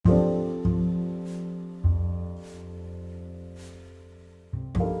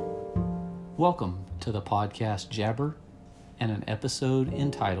Welcome to the podcast Jabber and an episode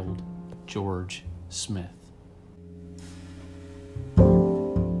entitled George Smith.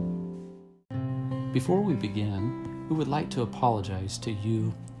 Before we begin, we would like to apologize to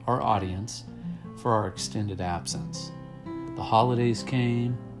you, our audience, for our extended absence. The holidays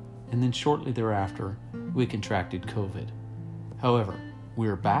came, and then shortly thereafter, we contracted COVID. However, we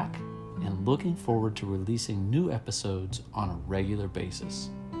are back and looking forward to releasing new episodes on a regular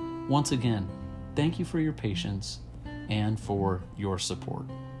basis. Once again, thank you for your patience and for your support.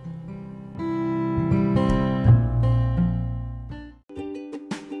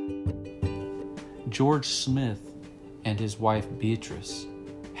 George Smith and his wife Beatrice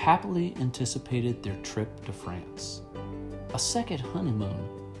happily anticipated their trip to France. A second honeymoon,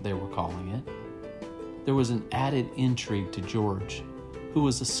 they were calling it. There was an added intrigue to George, who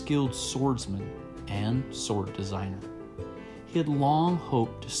was a skilled swordsman and sword designer. He had long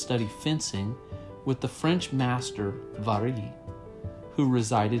hoped to study fencing with the French master Varilly, who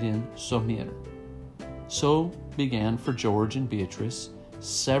resided in Saumur. So began for George and Beatrice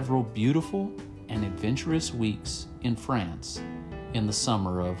several beautiful and adventurous weeks in France in the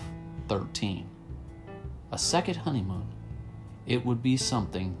summer of 13. A second honeymoon. It would be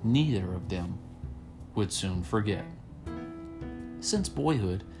something neither of them would soon forget. Since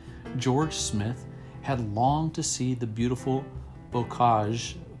boyhood, George Smith had longed to see the beautiful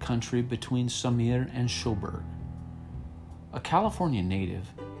Bocage country between Saumur and Cherbourg. A California native,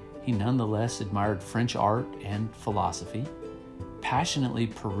 he nonetheless admired French art and philosophy, passionately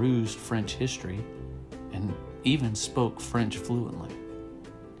perused French history, and even spoke French fluently.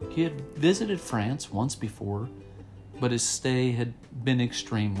 He had visited France once before, but his stay had been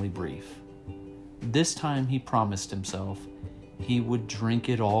extremely brief. This time he promised himself he would drink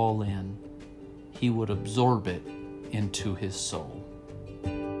it all in. He would absorb it into his soul.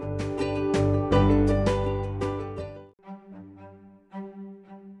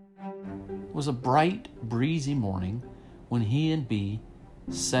 It was a bright, breezy morning when he and Bea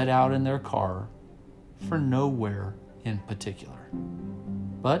set out in their car for nowhere in particular.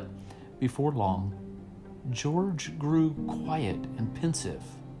 But before long, George grew quiet and pensive,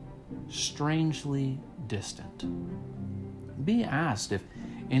 strangely distant. Bea asked if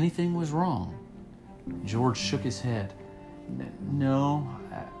anything was wrong. George shook his head. No,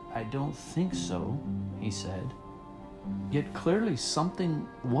 I don't think so, he said. Yet clearly something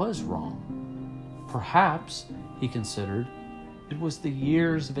was wrong. Perhaps, he considered, it was the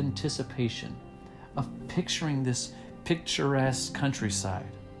years of anticipation, of picturing this picturesque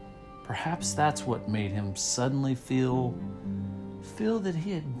countryside. Perhaps that's what made him suddenly feel that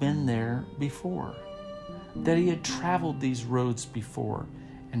he had been there before, that he had traveled these roads before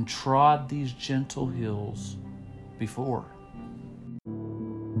and trod these gentle hills before.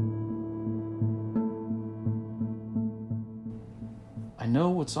 I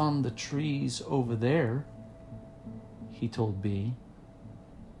know what's on the trees over there, he told Bea,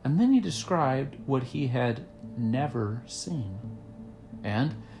 and then he described what he had never seen.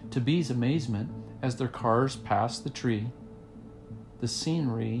 And, to Bea's amazement, as their cars passed the tree, the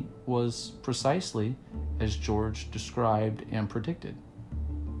scenery was precisely as George described and predicted.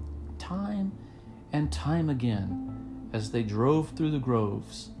 Time and time again, as they drove through the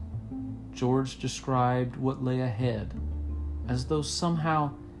groves, George described what lay ahead, as though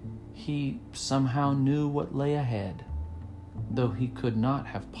he somehow knew what lay ahead, though he could not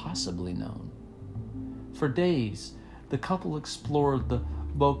have possibly known. For days, the couple explored the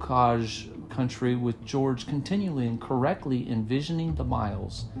Bocage country with George continually and correctly envisioning the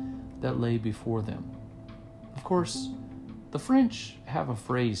miles that lay before them. Of course, the French have a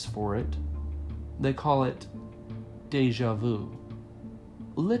phrase for it. They call it déjà vu,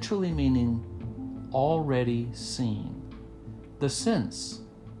 literally meaning already seen. The sense,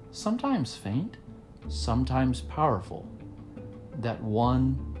 sometimes faint, sometimes powerful, that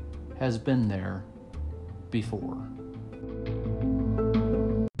one has been there before.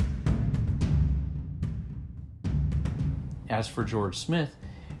 As for George Smith,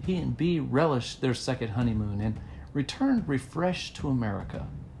 he and Bea relished their second honeymoon and returned refreshed to America,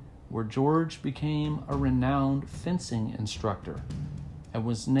 where George became a renowned fencing instructor and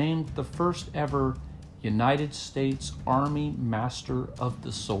was named the first ever United States Army Master of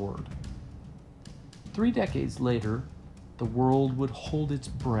the Sword. 3 decades later, the world would hold its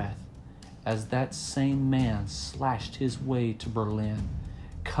breath as that same man slashed his way to Berlin,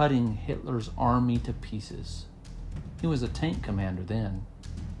 cutting Hitler's army to pieces. He was a tank commander then.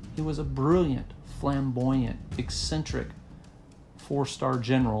 He was a brilliant, flamboyant, eccentric 4-star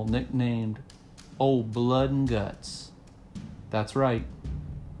general nicknamed Old Blood and Guts. That's right.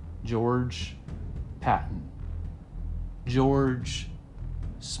 George Patton. George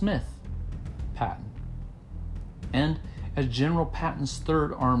Smith Patton. And as General Patton's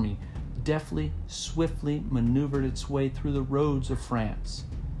Third Army deftly, swiftly maneuvered its way through the roads of France,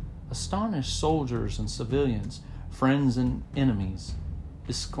 astonished soldiers and civilians, friends and enemies,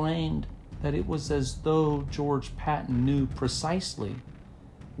 exclaimed that it was as though George Patton knew precisely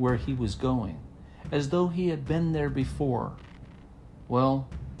where he was going, as though he had been there before. Well,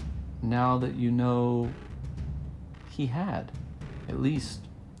 now that you know, he had, at least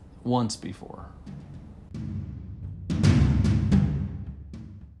once before.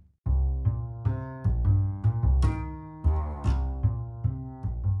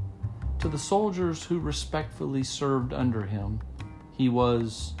 To the soldiers who respectfully served under him, he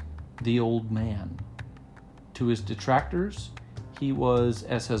was the old man. To his detractors, he was,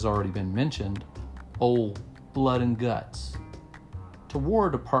 as has already been mentioned, old blood and guts. To War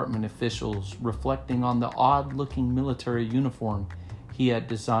Department officials reflecting on the odd-looking military uniform he had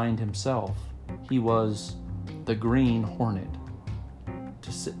designed himself, he was the Green Hornet.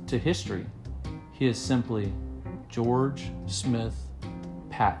 To history, he is simply George Smith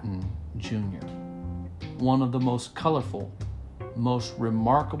Patton Jr., one of the most colorful, most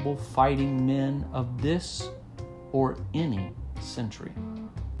remarkable fighting men of this or any century.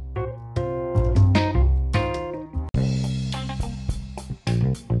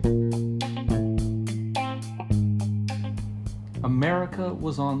 America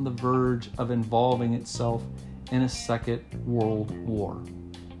was on the verge of involving itself in a Second World War.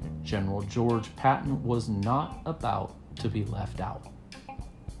 General George Patton was not about to be left out.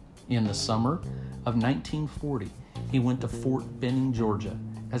 In the summer of 1940, he went to Fort Benning, Georgia,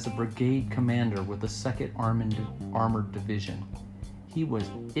 as a brigade commander with the 2nd Armored Division. He was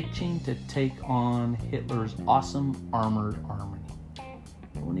itching to take on Hitler's awesome armored army.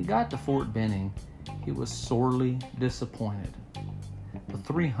 When he got to Fort Benning, he was sorely disappointed. The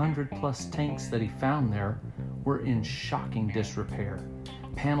 300-plus tanks that he found there were in shocking disrepair.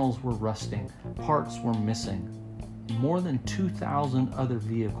 Panels were rusting, parts were missing. More than 2,000 other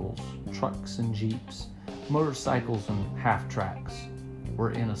vehicles, trucks and jeeps, motorcycles and half-tracks,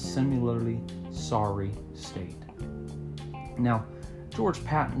 were in a similarly sorry state. Now, George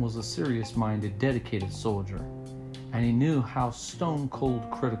Patton was a serious-minded, dedicated soldier, and he knew how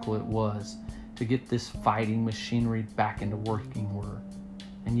stone-cold critical it was to get this fighting machinery back into working order.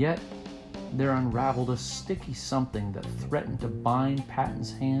 And yet, there unraveled a sticky something that threatened to bind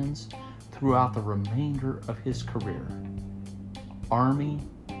Patton's hands throughout the remainder of his career. Army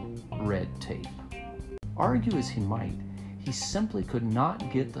red tape. Argue as he might, he simply could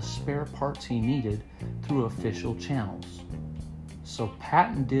not get the spare parts he needed through official channels. So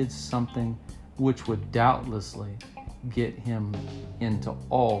Patton did something which would doubtlessly get him into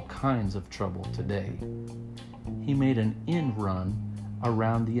all kinds of trouble today. He made an end run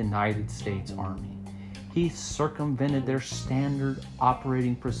around the United States Army. He circumvented their standard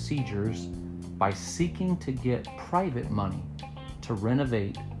operating procedures by seeking to get private money to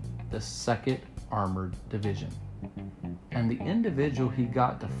renovate the 2nd Armored Division. And the individual he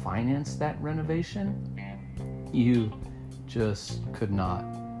got to finance that renovation, you just could not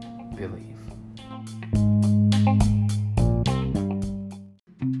believe.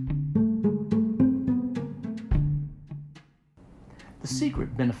 The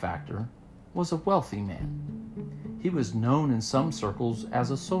secret benefactor was a wealthy man. He was known in some circles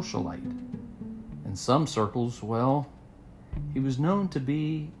as a socialite. In some circles, well, he was known to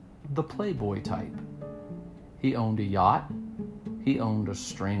be the playboy type. He owned a yacht. He owned a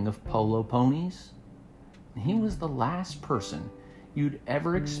string of polo ponies. He was the last person you'd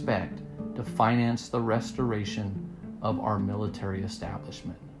ever expect to finance the restoration of our military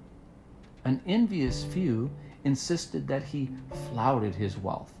establishment. An envious few insisted that he flouted his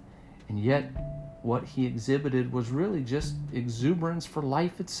wealth, and yet what he exhibited was really just exuberance for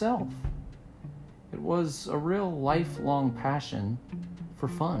life itself. It was a real lifelong passion for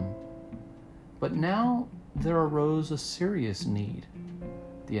fun. But now there arose a serious need.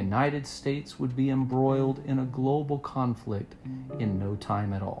 The United States would be embroiled in a global conflict in no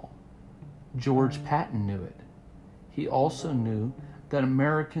time at all. George Patton knew it. He also knew that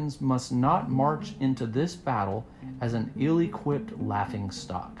Americans must not march into this battle as an ill-equipped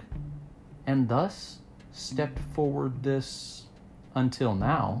laughingstock, and thus stepped forward this, until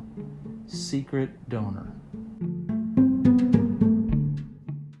now, secret donor.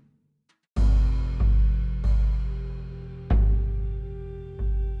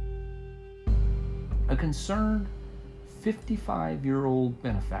 A concerned 55-year-old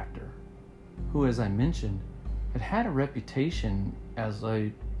benefactor who, as I mentioned, had a reputation as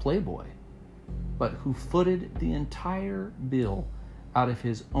a playboy, but who footed the entire bill out of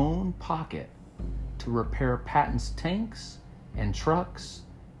his own pocket to repair Patton's tanks and trucks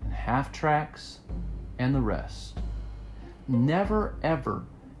and half-tracks and the rest. Never ever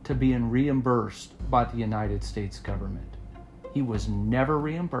to be reimbursed by the United States government. He was never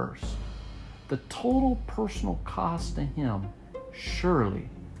reimbursed. The total personal cost to him surely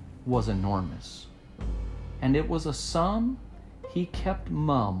was enormous. And it was a sum he kept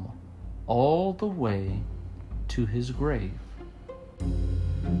mum all the way to his grave.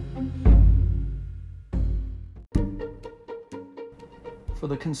 For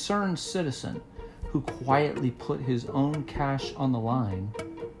the concerned citizen who quietly put his own cash on the line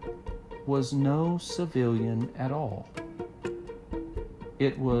was no civilian at all.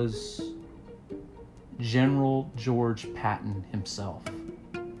 It was General George Patton himself.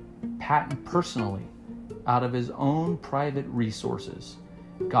 Patton personally, out of his own private resources,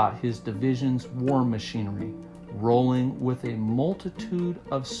 got his division's war machinery rolling with a multitude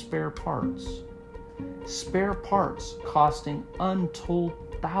of spare parts costing untold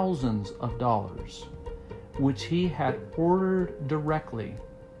thousands of dollars, which he had ordered directly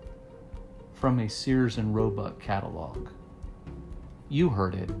from a Sears and Roebuck catalog. You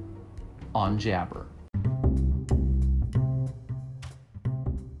heard it on Jabber.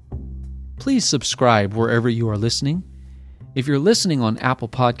 Please subscribe wherever you are listening. If you're listening on Apple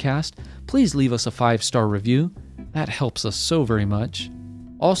Podcast, please leave us a 5-star review. That helps us so very much.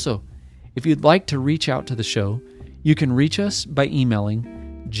 Also, if you'd like to reach out to the show, you can reach us by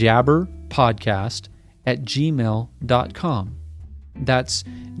emailing jabberpodcast@gmail.com. That's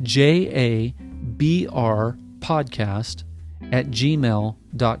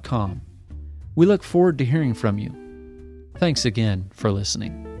JABRpodcast@gmail.com. We look forward to hearing from you. Thanks again for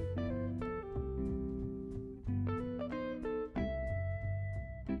listening.